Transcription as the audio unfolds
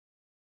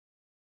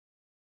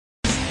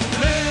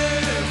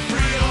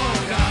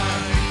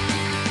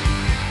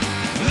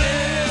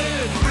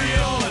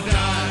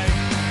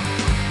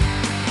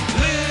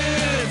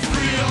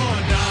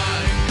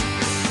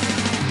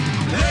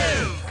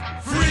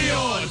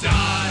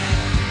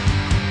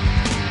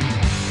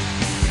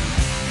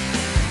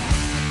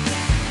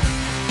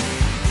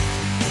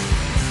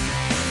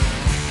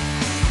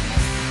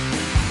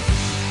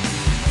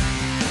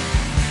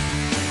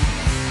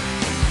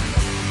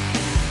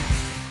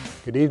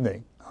Good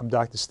evening. I'm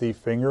Dr. Steve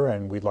Finger,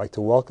 and we'd like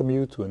to welcome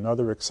you to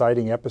another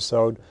exciting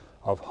episode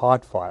of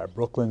Hardfire,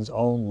 Brooklyn's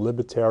own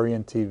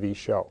libertarian TV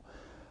show.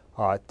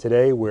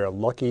 Today, we're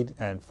lucky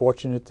and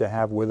fortunate to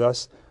have with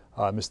us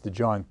Mr.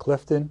 John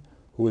Clifton,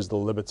 who is the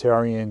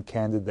Libertarian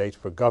candidate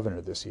for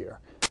governor this year.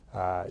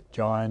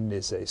 John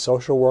is a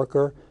social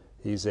worker,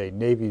 he's a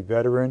Navy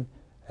veteran,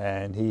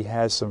 and he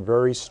has some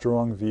very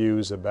strong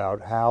views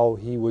about how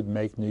he would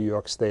make New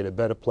York State a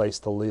better place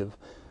to live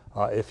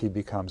if he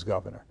becomes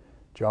governor.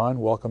 John,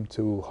 welcome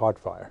to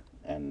Hardfire.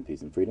 And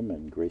peace and freedom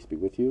and grace be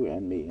with you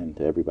and me and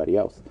to everybody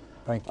else.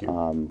 Thank you.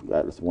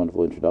 That was a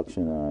wonderful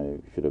introduction.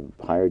 I should have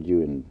hired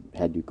you and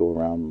had you go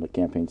around the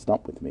campaign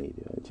stump with me.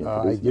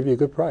 I give you a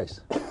good price.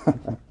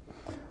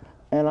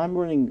 And I'm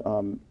running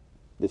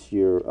this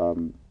year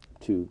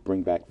to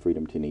bring back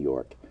freedom to New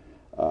York.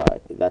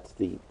 That's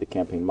the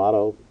campaign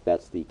motto,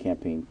 that's the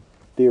campaign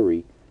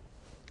theory,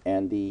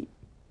 and the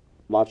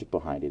logic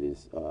behind it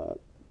is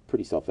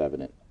pretty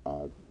self-evident.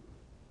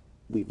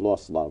 We've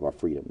lost a lot of our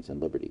freedoms and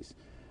liberties.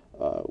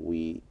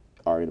 We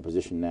are in a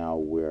position now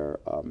where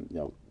a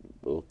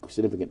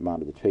significant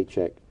amount of the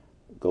paycheck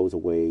goes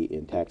away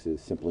in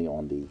taxes simply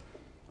on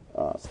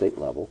the state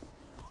level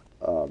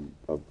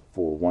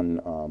for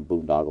one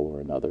boondoggle or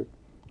another.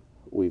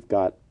 We've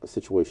got a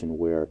situation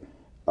where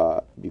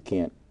you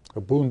can't. A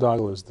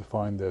boondoggle is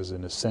defined as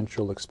an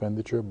essential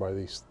expenditure by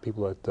these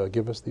people that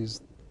give us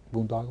these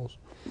boondoggles?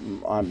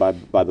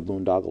 By the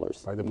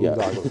boondogglers. By the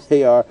boondogglers.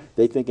 Yeah.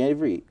 They think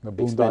every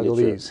the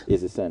expenditure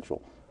is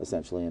essential,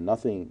 essentially, and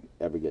nothing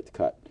ever gets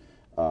cut.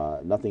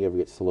 Nothing ever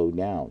gets slowed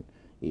down,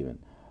 even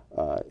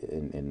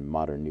in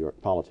modern New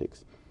York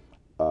politics.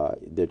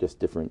 They're just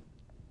different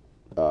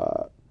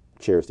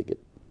chairs that get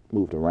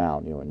moved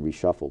around, and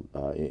reshuffled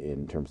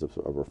in terms of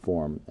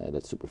reform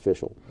that's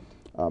superficial.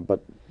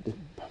 But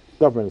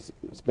government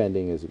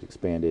spending as it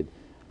expanded,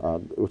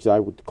 which I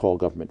would call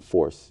government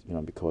force,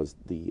 because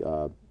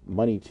the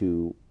money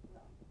to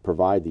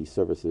provide these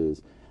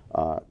services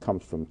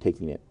comes from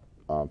taking it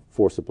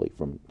forcibly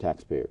from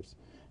taxpayers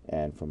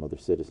and from other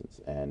citizens.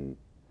 And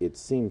it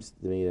seems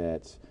to me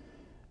that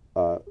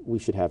we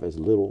should have as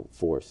little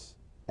force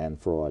and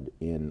fraud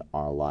in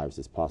our lives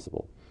as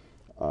possible.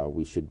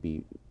 We should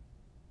be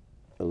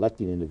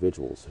electing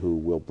individuals who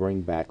will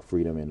bring back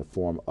freedom in the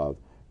form of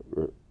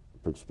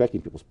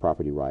respecting people's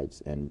property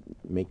rights and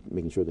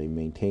making sure they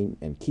maintain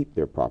and keep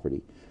their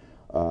property,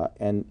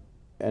 and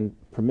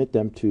permit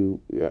them to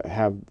make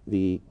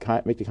the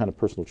kind of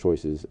personal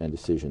choices and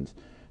decisions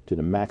to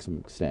the maximum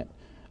extent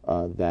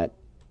that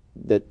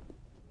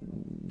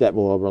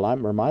will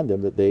remind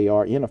them that they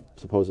are in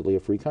supposedly a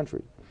free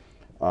country.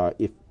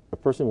 If a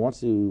person wants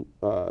to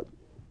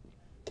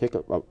take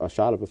a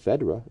shot of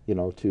ephedra,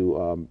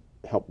 to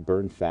help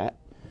burn fat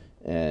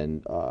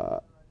and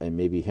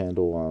maybe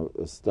handle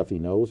a stuffy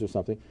nose or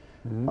something,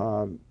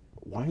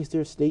 why is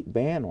there a state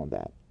ban on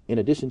that, in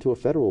addition to a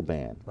federal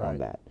ban on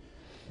that?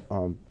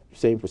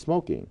 Same for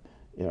smoking.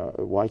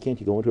 Why can't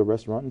you go into a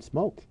restaurant and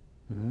smoke?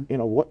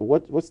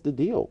 What's the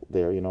deal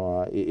there?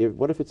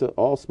 What if it's an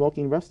all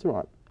smoking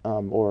restaurant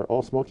or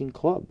all smoking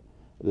club?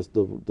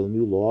 The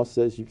new law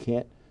says you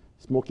can't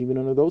smoke even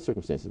under those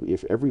circumstances.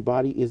 If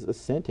everybody is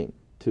assenting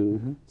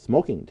to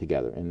smoking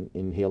together and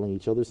inhaling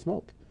each other's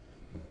smoke.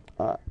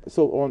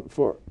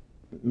 For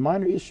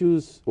minor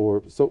issues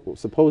or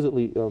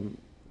supposedly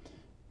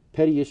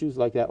petty issues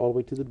like that, all the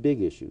way to the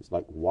big issues,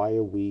 like why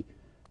are we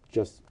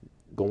just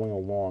going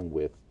along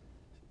with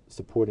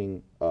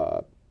supporting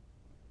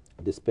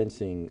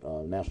dispensing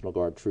National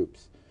Guard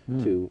troops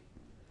to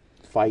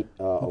fight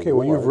Okay,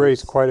 well, you've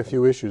raised quite a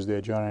few issues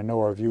there, John. I know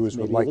our viewers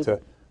would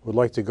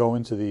like to go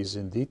into these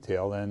in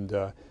detail, and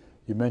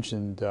you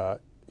mentioned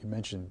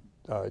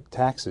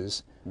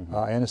taxes.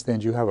 I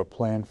understand you have a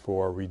plan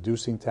for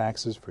reducing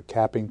taxes, for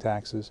capping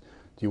taxes.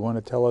 Do you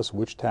want to tell us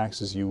which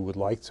taxes you would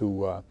like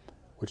to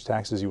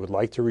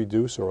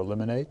reduce or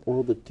eliminate?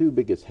 Well, the two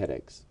biggest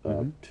headaches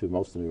to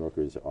most New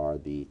Yorkers are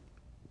the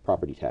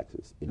property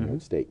taxes in New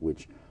York State,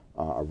 which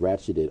are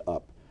ratcheted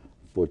up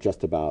for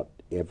just about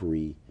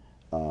every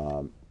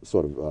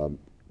sort of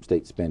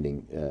state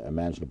spending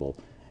imaginable.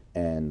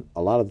 And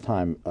a lot of the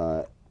time,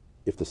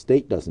 if the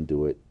state doesn't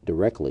do it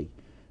directly,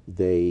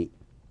 they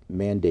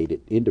mandate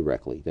it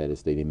indirectly. That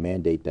is, they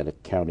mandate that a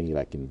county,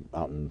 like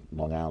out in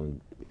Long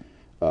Island,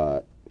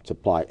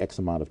 supply X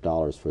amount of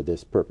dollars for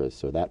this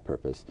purpose or that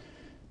purpose,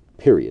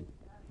 period.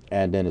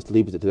 And then it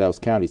leaves it to those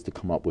counties to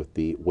come up with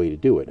the way to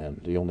do it.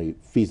 And the only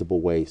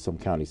feasible way some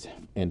counties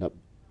end up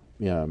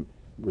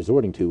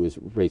resorting to is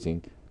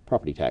raising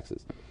property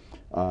taxes.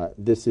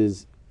 This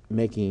is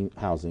making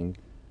housing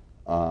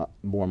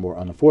more and more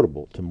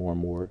unaffordable to more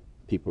and more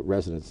people,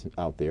 residents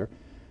out there.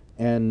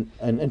 And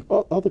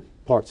other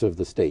parts of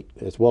the state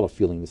as well are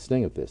feeling the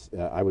sting of this.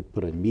 I would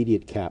put an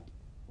immediate cap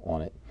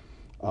on it.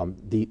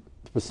 The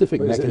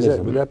specific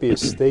mechanism. Would that be a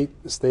state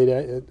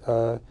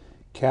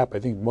cap? I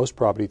think most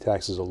property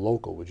taxes are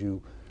local. Would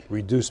you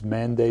reduce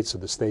mandates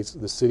of the states,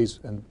 the cities,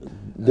 and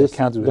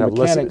counties would have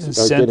less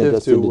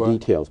incentive to the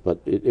details?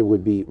 But it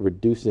would be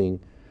reducing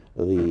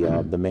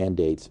the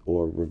mandates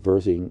or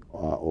reversing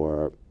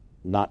or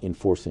not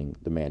enforcing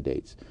the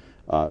mandates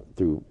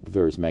through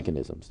various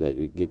mechanisms. That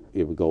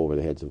it would go over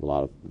the heads of a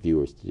lot of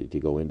viewers to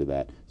go into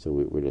that, so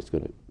we're just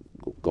going to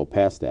go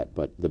past that.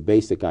 But the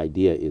basic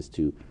idea is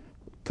to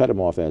cut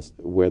them off as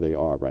where they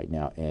are right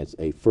now as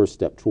a first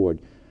step toward,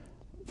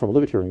 from a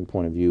libertarian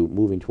point of view,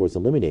 moving towards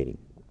eliminating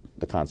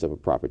the concept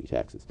of property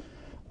taxes.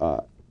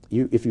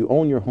 If you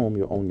own your home,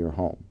 you own your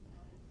home.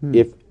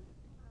 If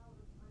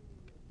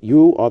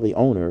you are the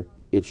owner,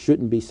 it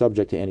shouldn't be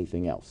subject to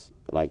anything else.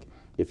 Like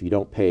if you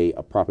don't pay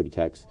a property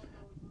tax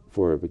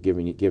for a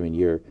given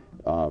year,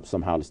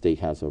 somehow the state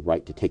has a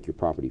right to take your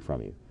property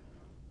from you.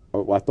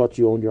 Or, I thought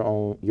you owned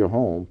your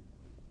home.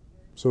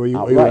 So are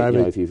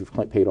you if you've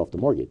paid off the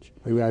mortgage.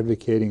 Are you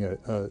advocating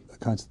a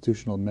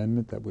constitutional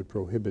amendment that would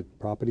prohibit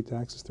property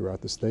taxes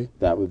throughout the state?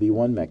 That would be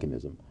one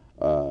mechanism.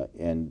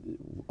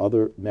 And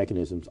other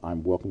mechanisms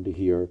I'm welcome to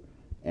hear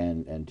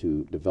and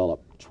to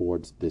develop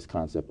towards this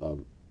concept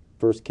of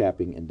first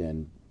capping and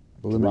then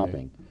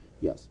dropping.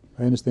 Yes.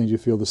 I understand you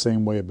feel the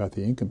same way about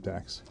the income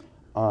tax.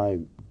 I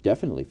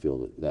definitely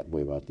feel that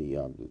way about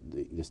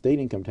the state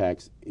income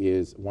tax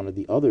is one of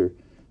the other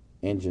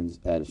engines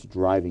that is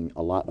driving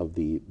a lot of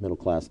the middle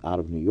class out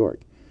of New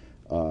York.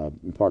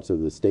 Parts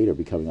of the state are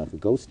becoming like a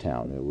ghost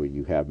town where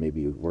you have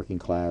maybe a working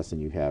class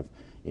and you have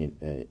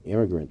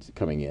immigrants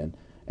coming in,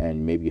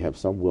 and maybe you have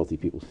some wealthy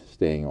people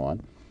staying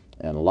on,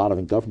 and a lot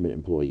of government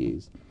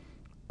employees.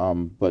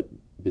 But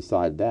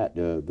beside that,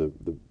 the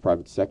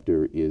private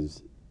sector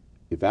is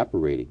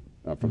evaporating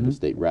from the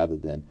state rather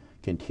than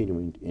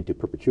continuing into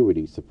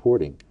perpetuity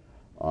supporting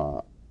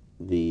all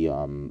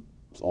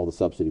the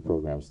subsidy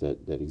programs that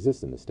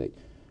exist in the state.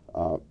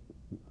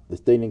 The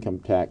state income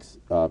tax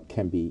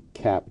can be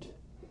capped.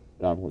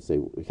 I don't want to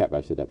say capped.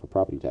 I said that for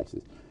property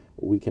taxes.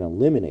 We can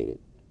eliminate it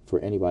for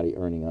anybody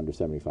earning under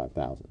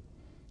 $75,000.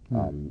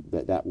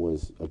 That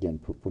was again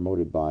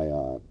promoted by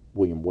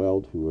William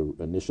Weld, who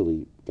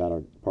initially got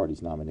our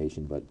party's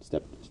nomination, but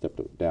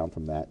stepped down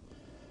from that.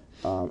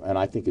 And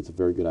I think it's a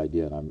very good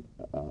idea, and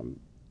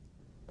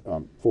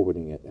I'm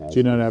forwarding it. So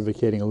you're not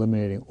advocating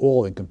eliminating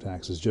all income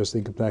taxes, just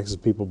income taxes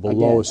people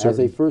below a certain... as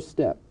a first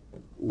step.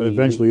 But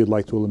eventually you'd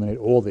like to eliminate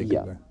all the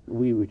income tax.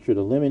 We should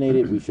eliminate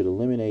it. We should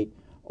eliminate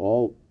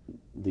all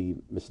the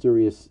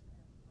mysterious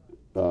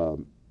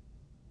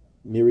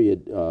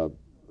myriad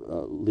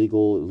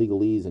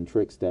legalese and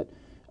tricks that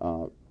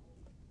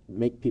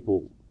make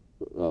people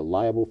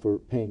liable for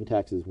paying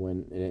taxes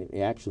when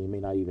they actually may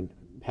not even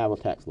have a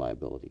tax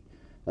liability.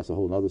 That's a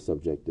whole other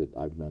subject that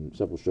I've done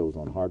several shows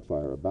on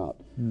Hardfire about.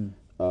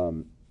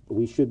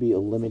 We should be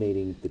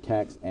eliminating the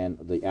tax and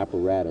the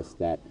apparatus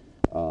that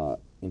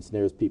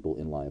ensnares people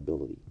in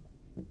liability.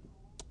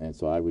 And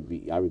so I would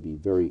be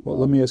very well.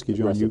 Let me ask you,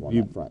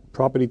 John.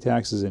 Property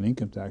taxes and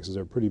income taxes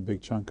are a pretty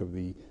big chunk of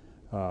the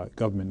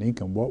government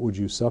income. What would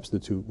you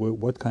substitute?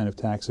 What kind of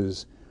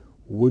taxes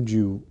would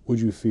you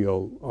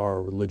feel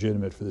are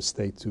legitimate for the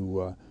state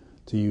to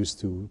use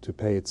to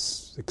pay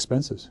its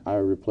expenses? I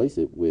would replace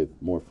it with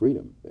more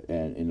freedom,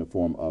 and in the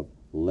form of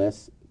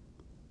less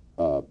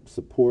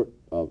support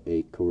of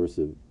a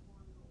coercive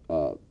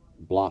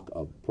block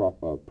of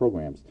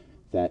programs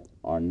that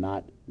are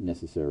not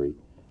necessary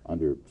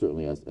under,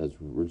 certainly as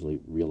originally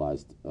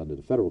realized under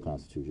the federal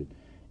Constitution,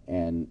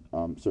 and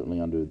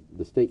certainly under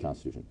the state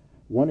Constitution.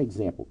 One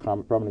example,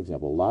 prominent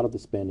example, a lot of the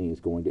spending is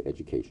going to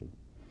education.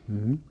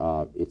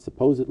 It's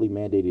supposedly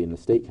mandated in the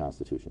state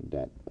Constitution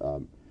that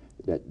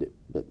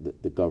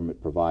the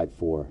government provide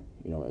for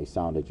a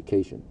sound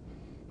education,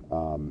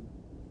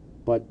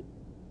 but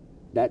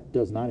that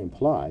does not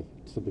imply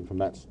something from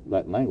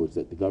that language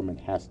that the government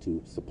has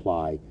to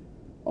supply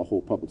a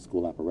whole public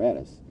school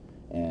apparatus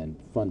and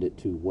fund it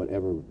to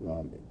whatever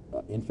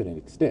infinite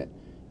extent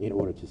in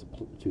order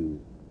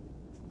to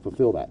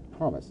fulfill that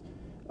promise.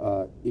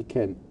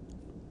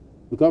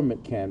 The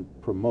government can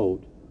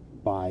promote,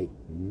 by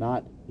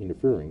not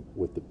interfering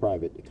with the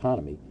private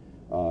economy,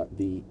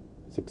 the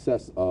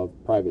success of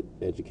private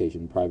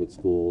education, private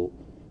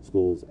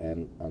schools,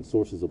 and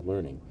sources of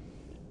learning,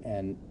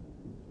 and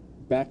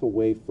back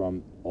away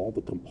from all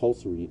the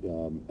compulsory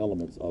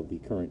elements of the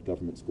current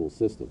government school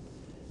system.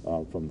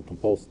 From the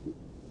compulsory,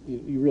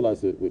 you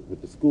realize that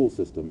with the school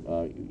system,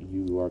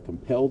 you are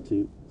compelled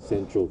to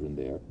send children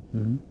there.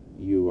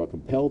 You are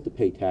compelled to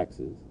pay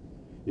taxes.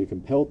 You're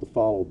compelled to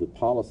follow the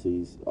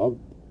policies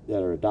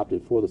that are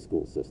adopted for the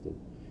school system.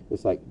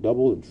 It's like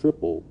double and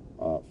triple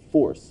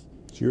force.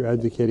 So you're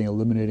advocating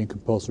eliminating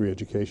compulsory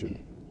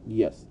education?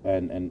 Yes,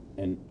 and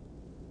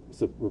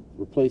so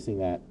replacing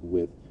that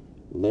with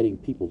letting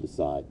people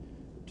decide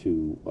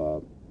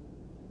to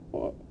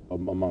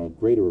among a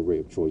greater array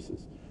of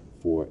choices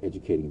for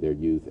educating their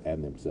youth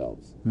and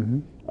themselves.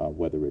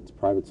 Whether it's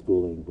private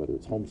schooling, whether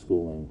it's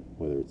homeschooling,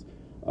 whether it's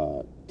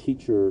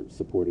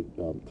teacher-supported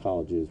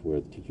colleges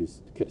where the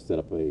teachers set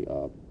up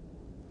a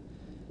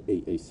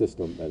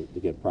system that,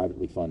 again,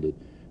 privately funded,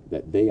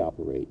 that they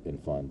operate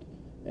and fund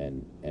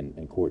and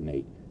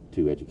coordinate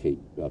to educate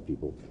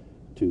people,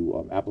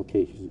 to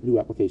new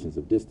applications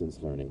of distance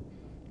learning,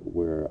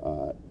 where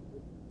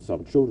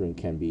some children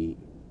can be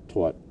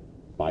taught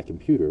by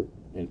computer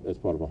as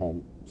part of a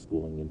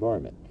homeschooling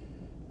environment.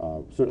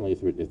 Certainly,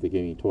 if they're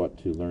getting taught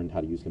to learn how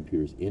to use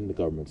computers in the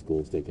government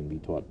schools, they can be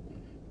taught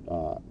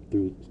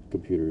through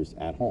computers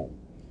at home.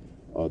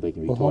 They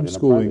can be taught in a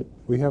private.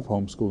 We have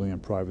homeschooling in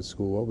private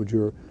school. What would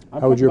your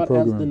I'm how would your talking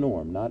about program? as the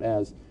norm, not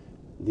as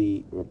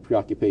the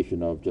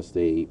preoccupation of just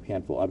a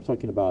handful. I'm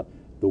talking about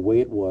the way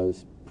it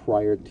was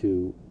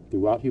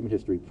throughout human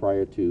history,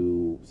 prior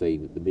to, say,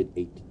 the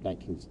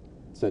mid-19th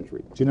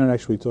century. So you're not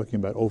actually talking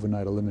about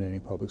overnight eliminating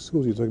public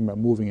schools. You're talking about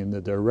moving in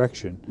the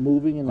direction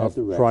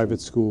of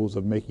private schools,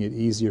 of making it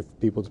easier for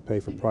people to pay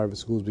for private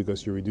schools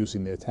because you're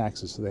reducing their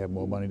taxes so they have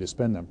more money to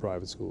spend on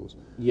private schools.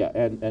 Yeah,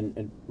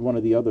 and one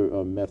of the other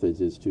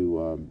methods is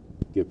to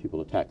give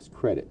people a tax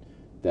credit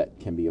that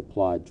can be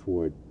applied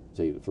toward,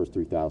 say, the first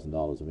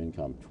 $3,000 of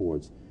income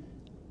towards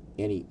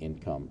any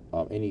income,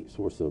 any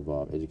source of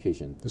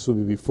education. This will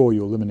be before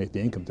you eliminate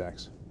the income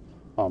tax.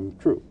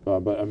 True,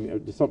 but I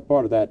mean, some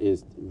part of that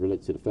is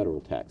related to the federal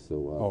tax,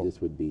 so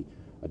this would be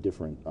a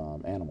different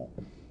animal.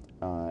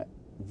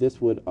 This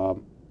would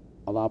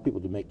allow people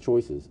to make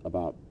choices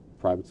about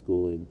private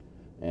schooling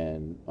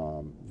and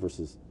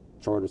versus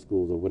charter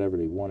schools or whatever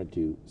they wanted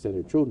to send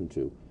their children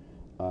to,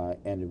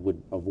 and it would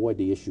avoid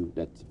the issue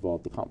that's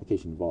involved, the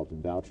complication involved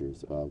in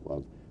vouchers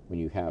of when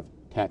you have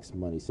tax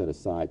money set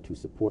aside to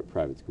support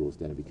private schools,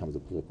 then it becomes a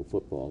political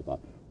football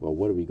about, well,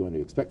 what are we going to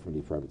expect from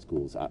these private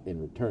schools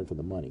in return for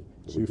the money?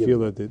 So you feel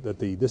that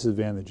the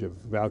disadvantage of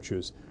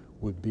vouchers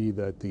would be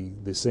that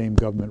the same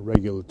government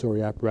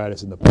regulatory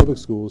apparatus in the public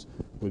schools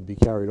would be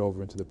carried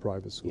over into the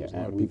private schools.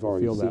 Yeah, and we've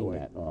already seen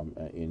that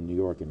in New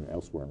York and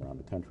elsewhere around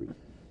the country.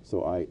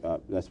 So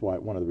that's why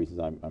one of the reasons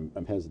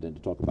I'm hesitant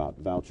to talk about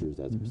vouchers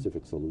as a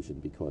specific solution,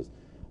 because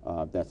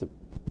that's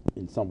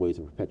in some ways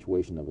a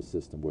perpetuation of a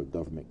system where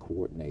government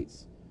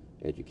coordinates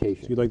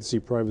education. So you'd like to see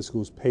private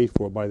schools paid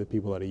for by the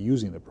people that are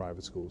using the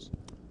private schools?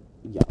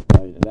 Yeah,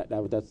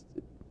 that's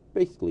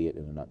basically it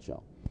in a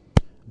nutshell.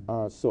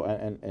 So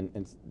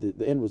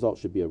the end result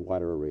should be a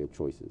wider array of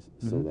choices,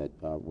 so that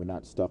we're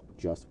not stuck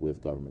just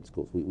with government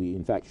schools. We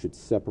in fact should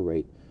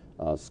separate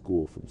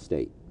school from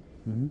state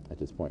at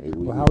this point.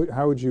 Well,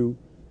 how would you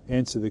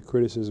answer the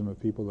criticism of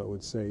people that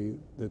would say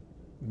that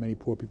many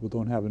poor people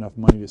don't have enough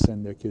money to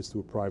send their kids to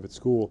a private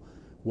school?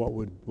 What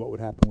would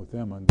happen with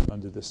them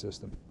under this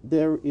system?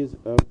 There is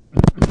a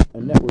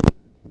network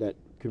that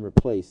can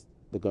replace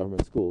the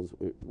government schools,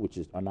 which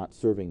are not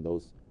serving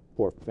those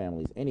poor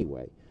families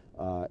anyway.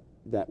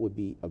 That would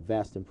be a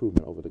vast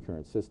improvement over the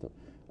current system.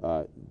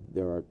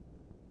 There are,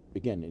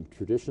 again,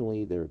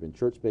 traditionally there have been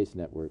church-based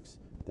networks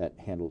that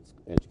handle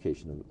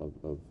education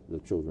of the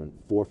children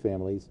for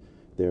families.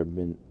 There have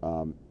been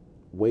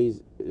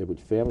ways in which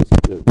families,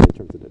 in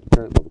terms of the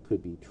parent level,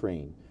 could be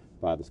trained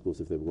by the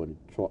schools if they were going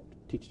to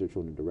teach their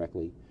children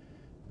directly.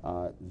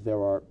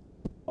 There are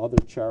other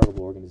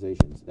charitable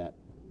organizations that,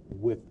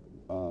 with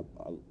a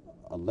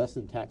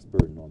lessened tax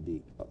burden on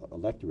the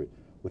electorate,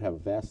 would have a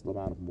vast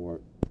amount of more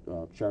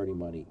charity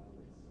money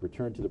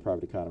returned to the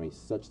private economy,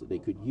 such that they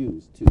could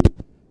use to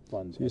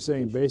fund. So you're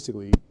saying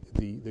basically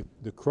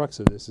the crux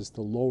of this is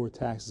to lower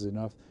taxes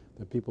enough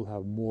that people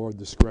have more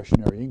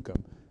discretionary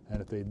income,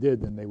 and if they did,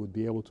 then they would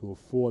be able to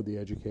afford the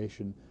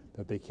education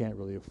that they can't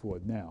really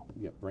afford now.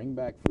 Yeah, bring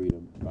back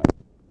freedom by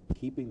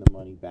keeping the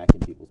money back in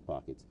people's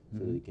pockets so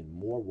that they can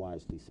more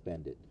wisely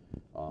spend it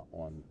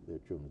on their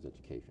children's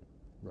education.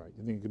 Right.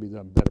 You think it could be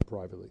done better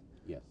privately?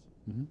 Yes.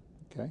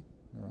 Okay.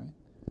 All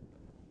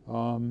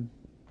right.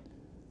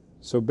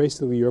 So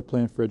basically your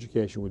plan for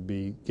education would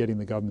be getting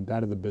the government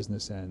out of the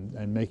business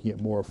and making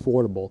it more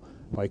affordable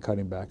by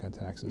cutting back on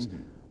taxes.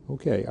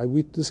 Okay.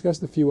 We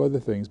discussed a few other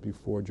things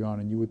before, John,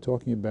 and you were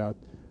talking about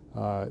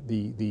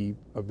the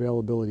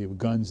availability of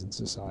guns in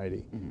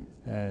society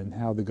and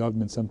how the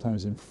government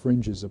sometimes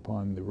infringes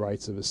upon the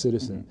rights of a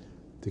citizen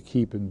to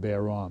keep and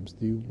bear arms.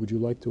 Would you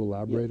like to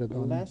elaborate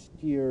on that? Last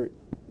year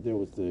there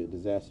was the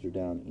disaster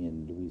down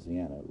in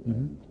Louisiana,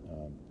 and,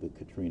 the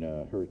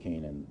Katrina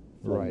hurricane and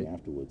flooding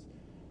afterwards,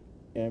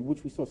 in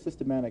which we saw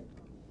systematic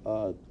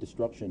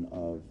destruction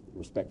of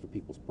respect for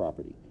people's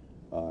property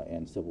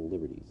and civil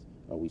liberties.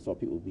 We saw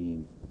people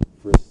being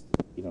frisked,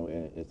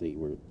 as they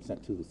were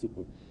sent to the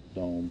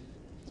Superdome.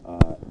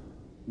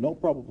 No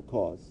probable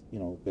cause,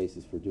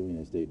 basis for doing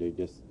this.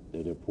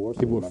 They're poor.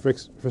 People were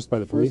frisked by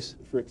the police?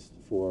 Frisked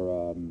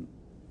for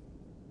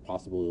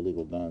possible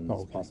illegal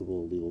guns,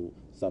 possible illegal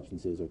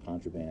substances or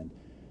contraband.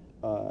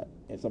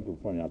 And some people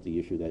pointed out the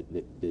issue that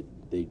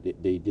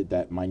they did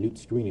that minute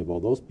screening of all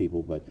those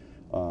people, but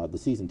the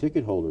season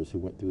ticket holders who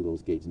went through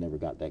those gates never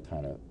got that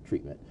kind of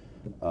treatment.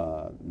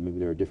 Maybe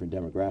they're a different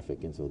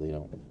demographic, and so they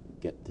don't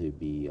get to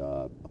be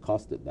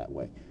accosted that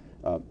way.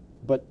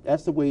 But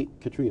that's the way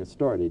Katrina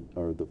started,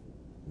 or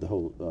the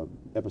whole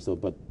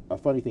episode. But a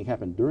funny thing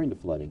happened during the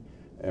flooding,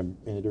 and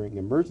during the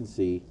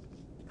emergency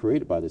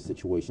created by this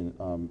situation.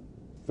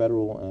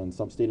 Federal and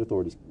some state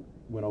authorities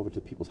went over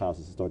to people's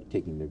houses and started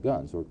taking their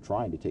guns, or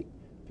trying to take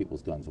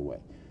people's guns away.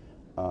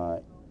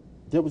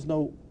 There was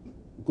no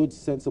good,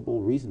 sensible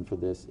reason for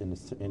this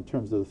in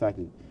terms of the fact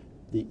that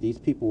these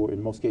people,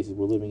 in most cases,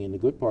 were living in the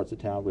good parts of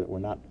town that were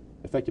not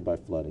affected by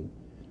flooding,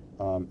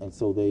 and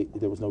so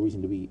there was no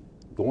reason to be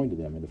going to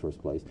them in the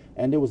first place.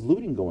 And there was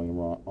looting going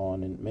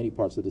on in many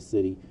parts of the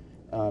city,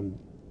 and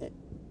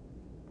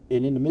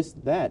in the midst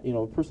of that,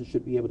 a person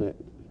should be able to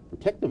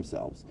protect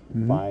themselves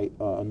by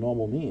a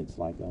normal means,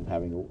 like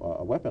having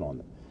a weapon on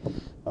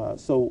them.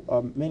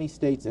 So many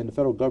states and the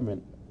federal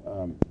government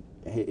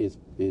is,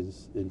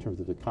 in terms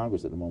of the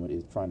Congress at the moment,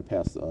 is trying to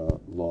pass a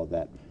law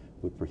that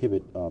would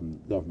prohibit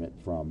government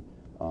from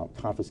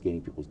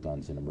confiscating people's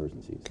guns in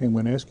emergencies. Okay, I'm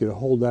going to ask you to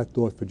hold that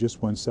thought for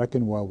just 1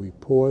 second while we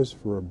pause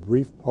for a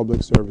brief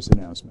public service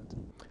announcement.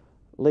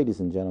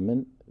 Ladies and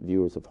gentlemen,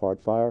 viewers of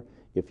Hardfire,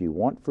 if you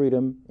want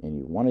freedom and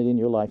you want it in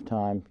your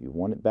lifetime, you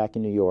want it back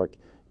in New York,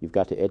 you've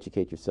got to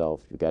educate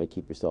yourself. You've got to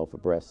keep yourself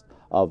abreast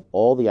of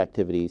all the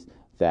activities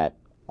that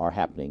are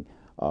happening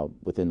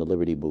within the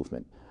liberty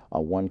movement.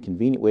 One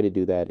convenient way to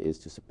do that is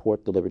to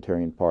support the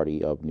Libertarian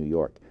Party of New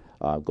York.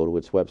 Go to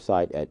its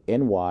website at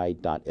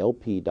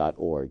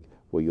ny.lp.org,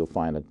 where you'll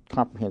find a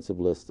comprehensive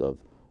list of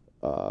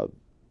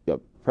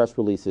press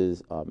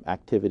releases,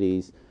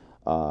 activities,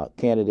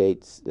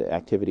 candidates,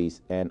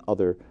 activities, and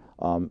other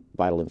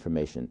vital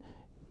information.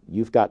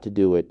 You've got to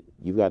do it.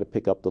 You've got to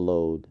pick up the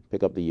load,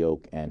 pick up the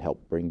yoke, and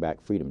help bring back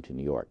freedom to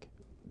New York.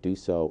 Do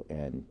so,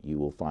 and you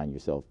will find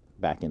yourself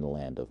back in the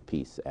land of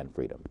peace and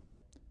freedom.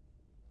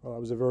 Well, that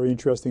was a very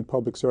interesting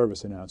public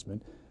service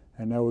announcement.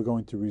 And now we're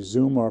going to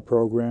resume our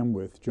program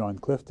with John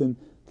Clifton,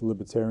 the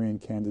Libertarian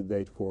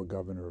candidate for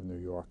governor of New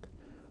York.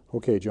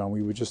 Okay, John,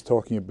 we were just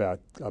talking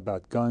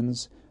about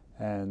guns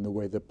and the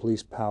way that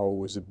police power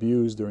was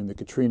abused during the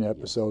Katrina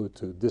episode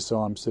to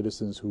disarm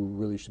citizens who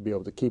really should be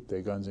able to keep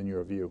their guns, in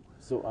your view.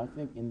 So I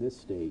think in this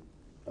state,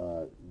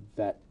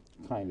 that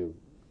kind of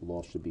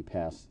law should be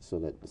passed so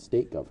that the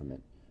state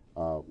government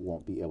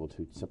won't be able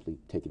to simply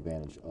take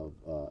advantage of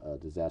a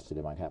disaster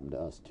that might happen to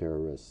us,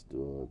 terrorists,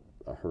 or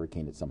a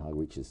hurricane that somehow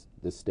reaches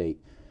this state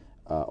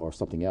or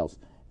something else,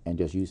 and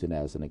just use it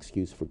as an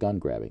excuse for gun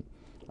grabbing.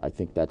 I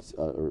think that's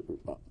a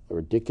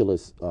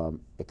ridiculous,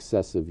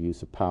 excessive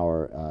use of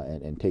power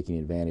and taking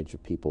advantage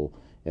of people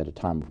at a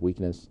time of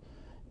weakness.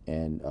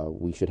 And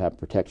we should have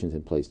protections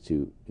in place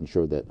to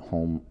ensure that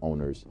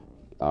homeowners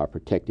are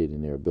protected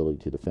in their ability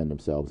to defend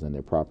themselves and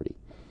their property.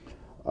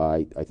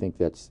 I think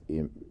that's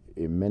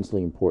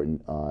immensely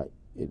important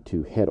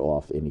to head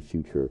off any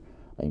future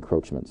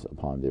encroachments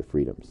upon their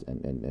freedoms,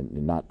 and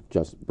not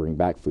just bring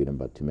back freedom,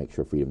 but to make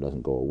sure freedom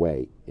doesn't go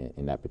away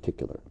in that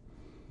particular.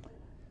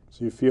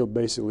 So you feel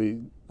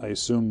basically, I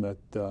assume,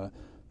 that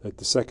that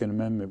the Second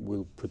Amendment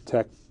will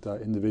protect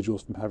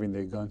individuals from having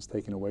their guns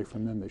taken away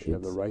from them. They should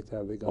have the right to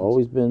have their guns.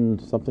 Always been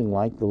something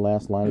like the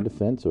last line of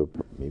defense, or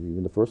maybe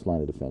even the first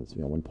line of defense.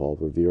 When Paul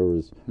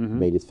Revere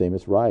made his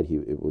famous ride,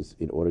 it was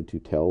in order to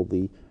tell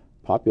the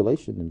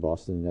population in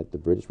Boston that the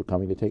British were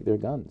coming to take their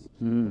guns.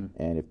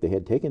 And if they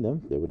had taken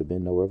them, there would have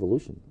been no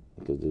revolution,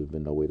 because there would have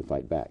been no way to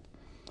fight back.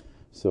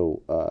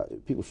 So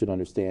people should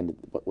understand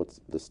what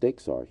the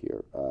stakes are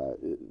here.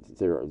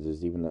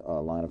 There's even a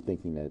line of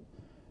thinking that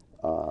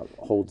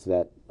holds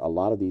that a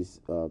lot of these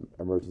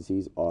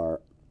emergencies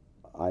are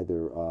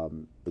either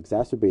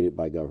exacerbated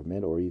by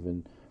government, or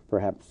even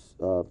perhaps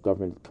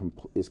government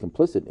is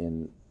complicit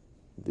in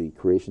the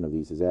creation of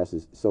these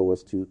disasters so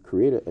as to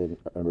create an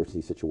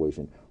emergency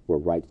situation where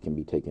rights can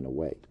be taken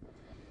away.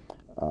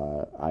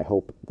 I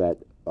hope that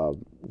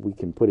we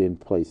can put in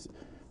place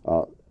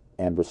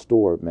and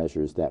restore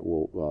measures that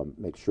will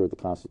make sure the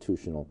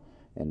constitutional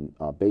and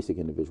basic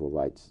individual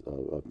rights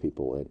of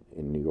people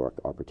in New York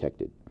are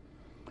protected.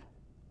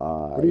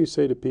 What do you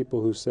say to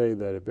people who say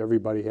that if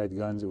everybody had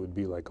guns, it would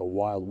be like a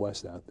Wild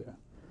West out there?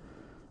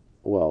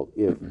 Well,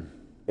 if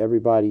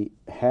everybody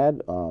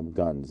had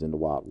guns in the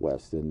Wild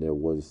West, then there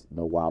was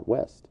no Wild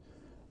West.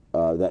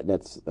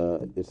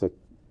 It's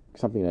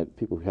something that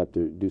people have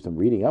to do some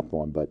reading up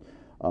on, but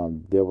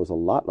there was a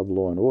lot of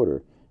law and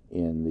order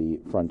in the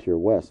frontier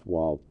West,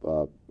 while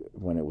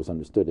when it was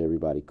understood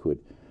everybody could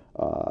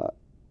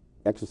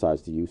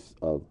exercise the use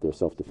of their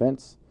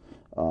self-defense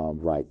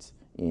rights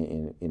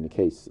in the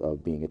case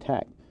of being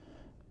attacked.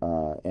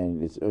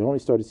 And it only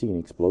started seeing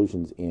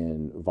explosions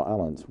in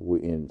violence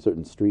in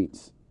certain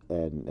streets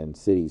and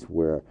cities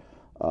where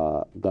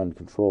gun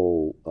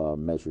control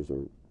measures,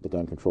 or the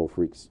gun control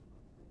freaks,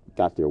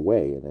 got their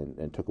way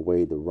and took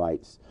away the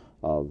rights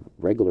of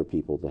regular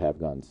people to have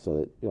guns,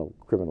 so that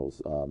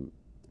criminals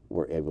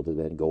were able to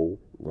then go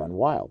run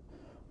wild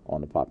on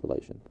the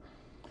population.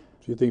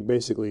 So you think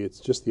basically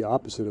it's just the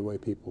opposite of the way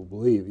people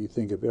believe. You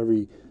think if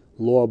every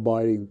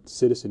law-abiding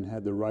citizen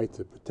had the right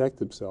to protect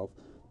himself,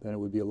 then it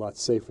would be a lot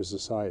safer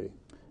society.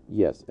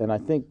 Yes, and I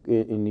think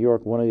in New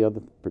York, one of the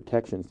other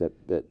protections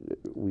that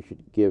we should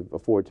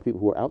afford to people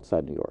who are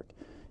outside New York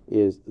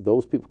is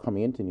those people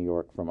coming into New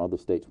York from other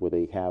states where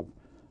they have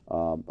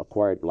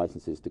acquired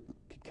licenses to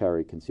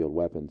carry concealed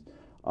weapons.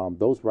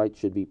 Those rights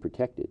should be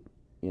protected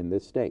in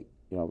this state.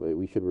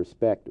 We should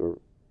respect or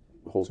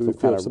hold so some we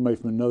feel kind if of. somebody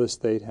from another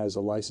state has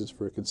a license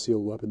for a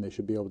concealed weapon, they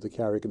should be able to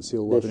carry a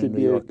concealed There weapon in should New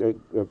be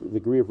York. a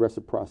degree of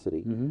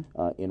reciprocity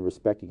in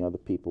respecting other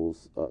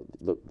people's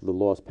the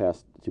laws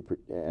passed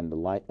and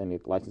the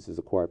licenses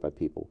acquired by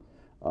people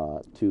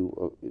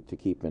to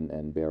keep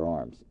and bear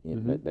arms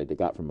that they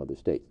got from other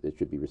states. It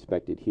should be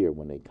respected here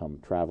when they come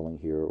traveling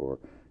here or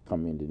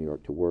come into New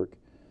York to work,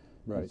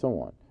 and so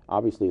on.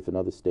 Obviously, if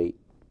another state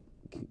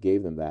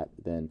gave them that,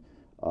 then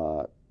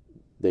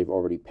they've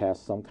already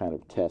passed some kind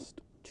of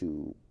test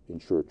to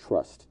ensure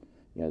trust.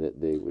 You know,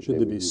 that they would. Should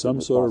there be some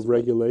sort of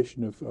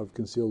regulation of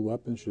concealed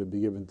weapons? Should it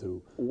be given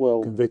to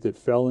convicted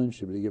felons?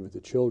 Should it be given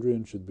to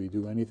children? Should we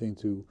do anything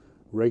to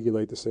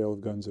regulate the sale of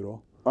guns at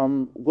all?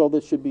 Well,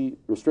 there should be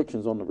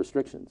restrictions on the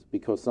restrictions,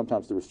 because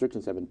sometimes the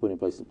restrictions have been put in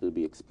place to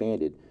be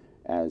expanded,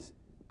 as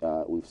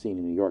we've seen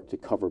in New York, to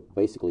cover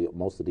basically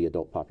most of the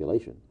adult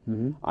population.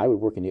 I would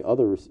work in the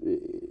other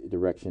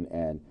direction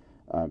and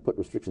put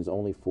restrictions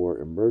only for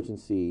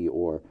emergency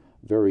or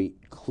very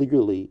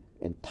clearly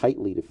and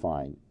tightly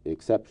defined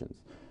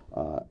exceptions.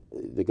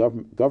 The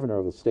governor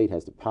of the state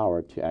has the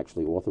power to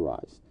actually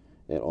authorize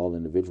that all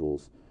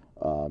individuals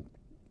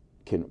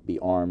can be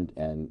armed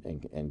and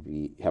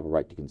have a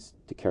right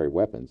to carry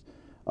weapons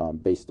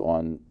based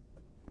on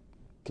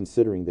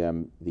considering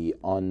them the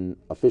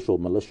unofficial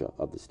militia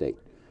of the state.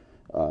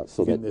 So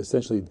you can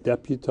essentially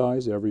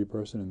deputize every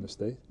person in the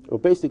state? Well,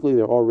 basically,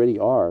 there already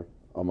are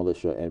a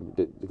militia, and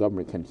the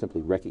government can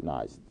simply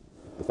recognize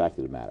the fact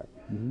of the matter.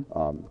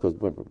 Because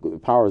the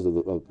powers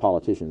of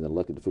politicians and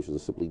elected officials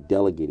are simply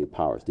delegated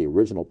powers. The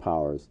original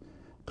powers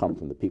come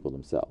from the people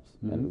themselves,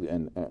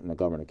 and the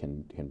governor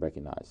can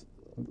recognize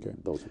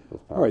those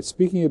powers. All right,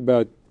 speaking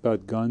about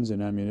guns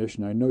and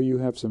ammunition, I know you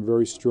have some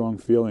very strong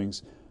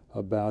feelings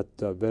about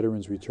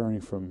veterans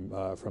returning from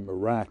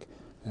Iraq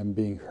and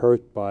being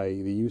hurt by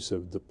the use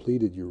of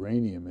depleted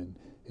uranium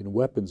in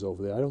weapons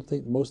over there. I don't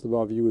think most of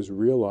our viewers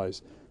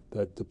realize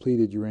that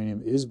depleted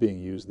uranium is being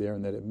used there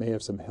and that it may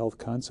have some health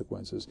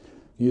consequences.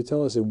 Can you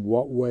tell us in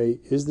what way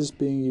is this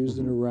being used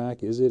in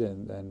Iraq? Is it,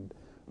 and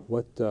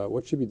what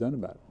should be done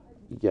about it?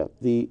 Yeah,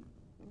 the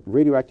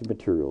radioactive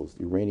materials,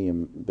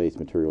 uranium-based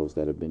materials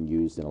that have been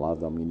used in a lot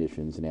of the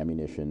munitions and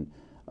ammunition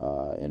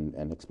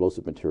and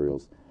explosive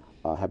materials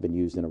have been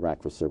used in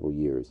Iraq for several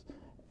years.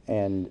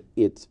 And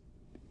it's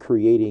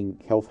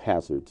creating health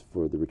hazards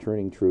for the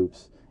returning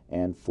troops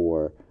and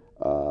for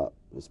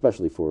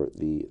especially for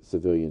the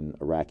civilian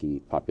Iraqi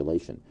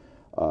population.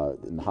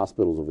 In the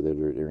hospitals over there,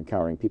 they're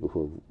encountering people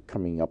who are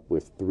coming up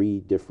with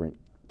 3 different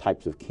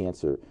types of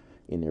cancer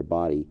in their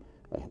body: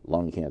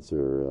 lung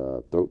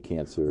cancer, throat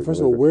cancer. First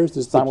of all, where's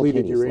this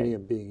depleted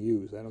uranium being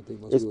used? I don't think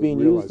most it's people being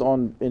realize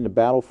used in the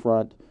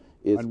battlefront.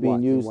 It's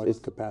being used in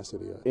what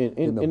capacity?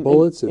 In the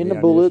bullets, in the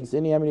bullets,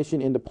 in the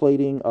ammunition, in the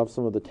plating of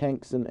some of the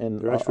tanks and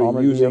they're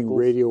actually using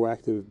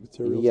radioactive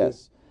materials.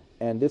 Yes,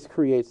 and this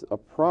creates a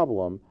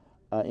problem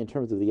in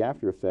terms of the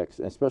after effects,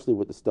 especially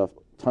with the stuff,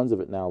 tons of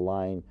it now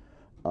lying,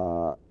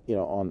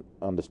 on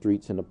the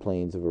streets and the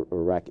plains of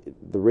Iraq.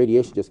 The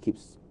radiation just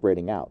keeps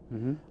spreading out,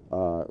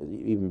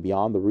 even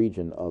beyond the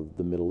region of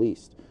the Middle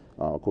East,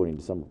 according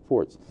to some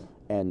reports.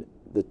 And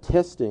the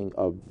testing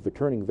of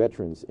returning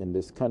veterans in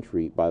this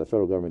country by the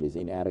federal government is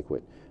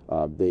inadequate.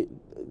 The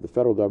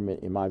federal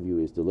government, in my view,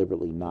 is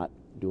deliberately not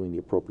doing the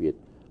appropriate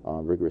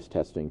rigorous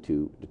testing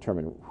to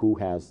determine who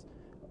has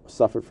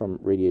suffered from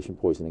radiation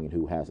poisoning and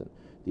who hasn't.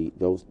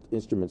 Those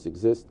instruments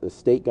exist. The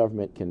state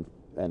government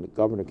and the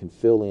governor can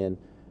fill in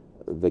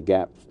the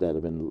gaps that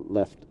have been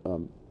left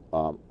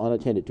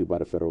unattended to by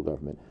the federal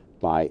government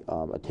by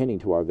attending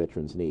to our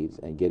veterans' needs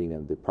and getting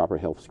them the proper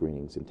health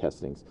screenings and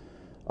testings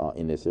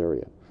in this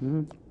area.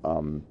 Do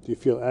you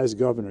feel, as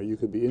governor, you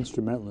could be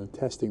instrumental in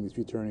testing these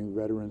returning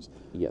veterans?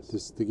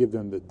 Yes. To give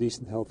them the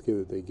decent health care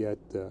that they get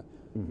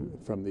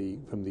from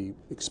the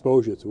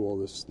exposure to all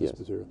this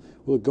material.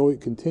 Well,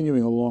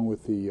 continuing along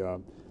with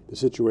the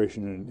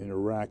situation in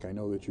Iraq, I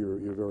know that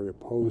you're very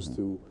opposed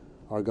to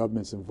our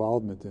government's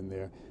involvement in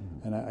there,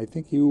 and I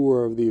think you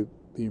were of the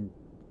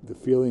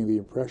feeling, the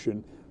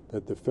impression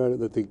that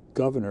the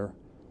governor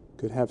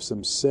could have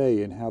some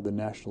say in how the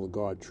National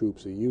Guard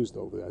troops are used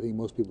over there. I think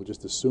most people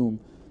just assume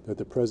that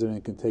the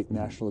president can take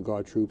National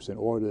Guard troops and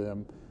order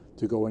them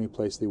to go any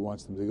place he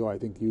wants them to go. I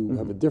think you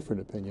have a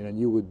different opinion, and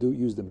you would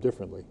use them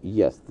differently.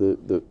 Yes,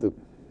 the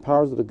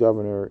powers of the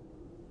governor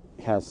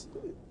has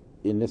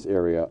in this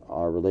area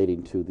are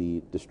relating to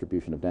the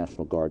distribution of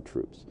National Guard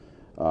troops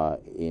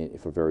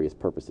for various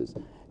purposes.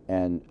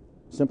 And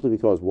simply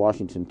because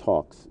Washington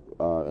talks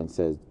and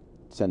says,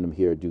 send them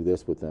here, do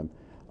this with them,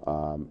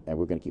 and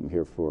we're going to keep them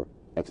here for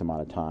X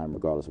amount of time,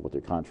 regardless of what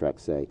their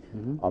contracts say,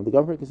 the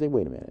government can say,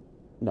 wait a minute,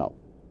 no.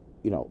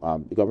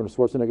 Governor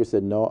Schwarzenegger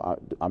said, no,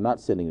 I'm not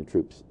sending the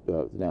troops,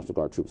 the National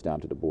Guard troops down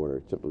to the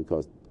border simply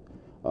because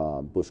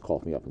Bush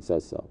called me up and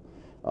says so.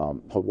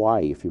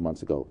 Hawaii, a few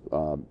months ago,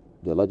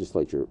 the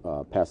legislature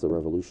passed a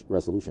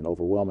resolution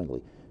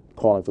overwhelmingly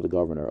calling for the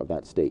governor of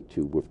that state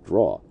to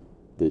withdraw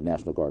the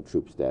National Guard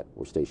troops that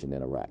were stationed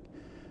in Iraq.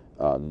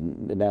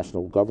 The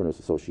National Governors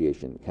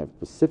Association have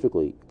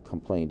specifically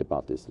complained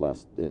about this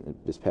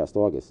this past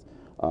August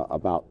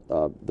about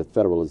the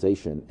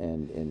federalization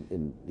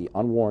and the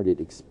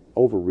unwarranted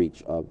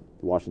overreach of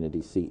Washington,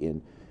 D.C.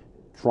 in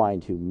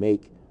trying to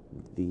make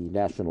the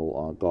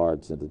National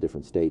Guards of the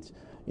different states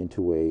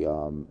into a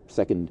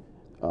second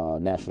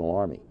national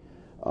army.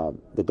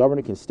 The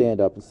governor can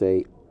stand up and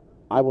say,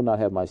 I will not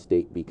have my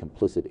state be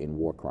complicit in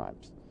war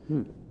crimes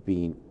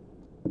being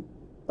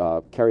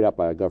carried out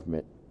by a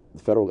government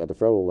at the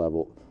federal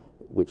level,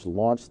 which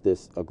launched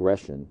this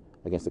aggression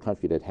against a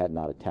country that had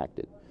not attacked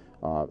it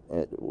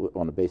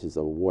on the basis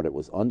of a war that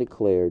was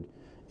undeclared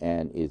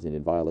and is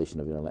in violation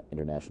of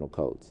international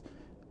codes.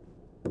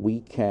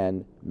 We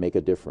can make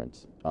a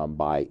difference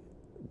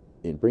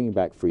in bringing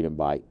back freedom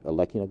by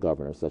electing a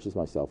governor such as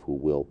myself who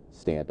will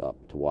stand up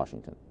to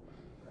Washington.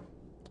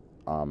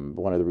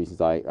 One of the reasons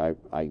I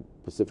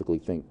specifically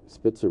think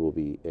Spitzer will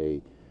be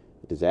a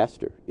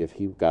disaster if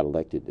he got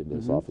elected in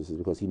this office is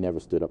because he never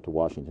stood up to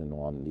Washington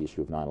on the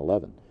issue of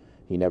 9/11.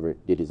 He never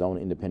did his own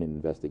independent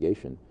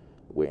investigation,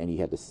 and he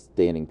had the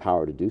standing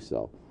power to do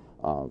so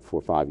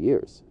for 5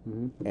 years,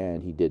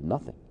 and he did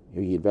nothing.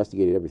 He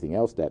investigated everything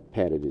else that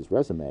padded his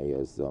resume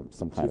as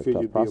some kind of tough prosecutor.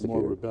 So you figured you'd be a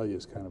more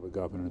rebellious kind of a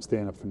governor and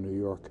stand up for New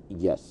York?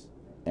 Yes,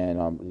 and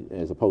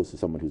as opposed to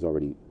someone who's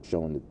already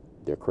shown that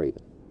they're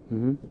craven.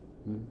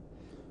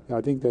 I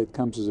think that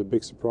comes as a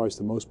big surprise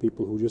to most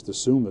people who just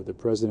assume that the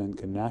president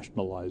can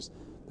nationalize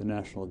the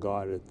National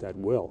Guard at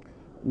will.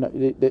 No,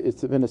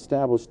 it's been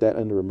established that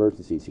under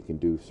emergencies he can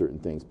do certain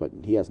things, but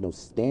he has no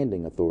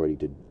standing authority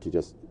to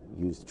just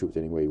use the troops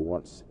anywhere he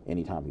wants,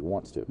 anytime he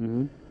wants to.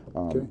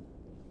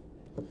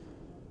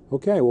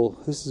 Okay, well,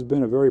 this has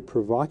been a very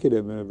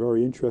provocative and a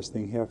very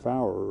interesting half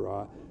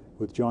hour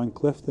with John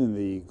Clifton,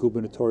 the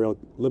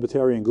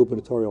Libertarian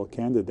gubernatorial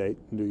candidate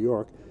in New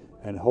York,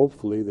 and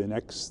hopefully the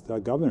next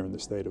governor in the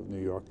state of New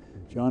York.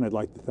 John, I'd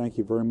like to thank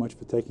you very much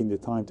for taking the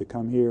time to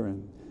come here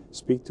and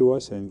speak to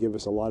us and give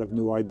us a lot of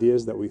new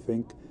ideas that we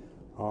think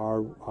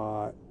our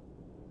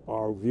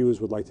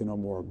viewers would like to know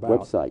more about.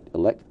 Website,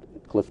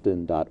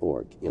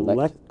 electclifton.org.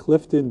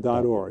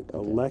 Electclifton.org. Okay.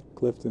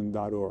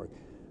 Electclifton.org.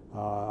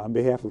 On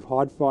behalf of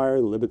Hardfire,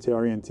 the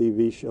Libertarian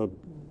TV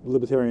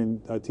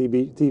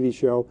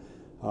show,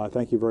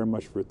 thank you very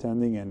much for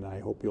attending, and I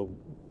hope you'll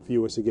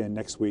view us again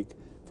next week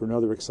for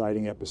another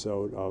exciting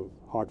episode of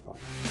Hardfire.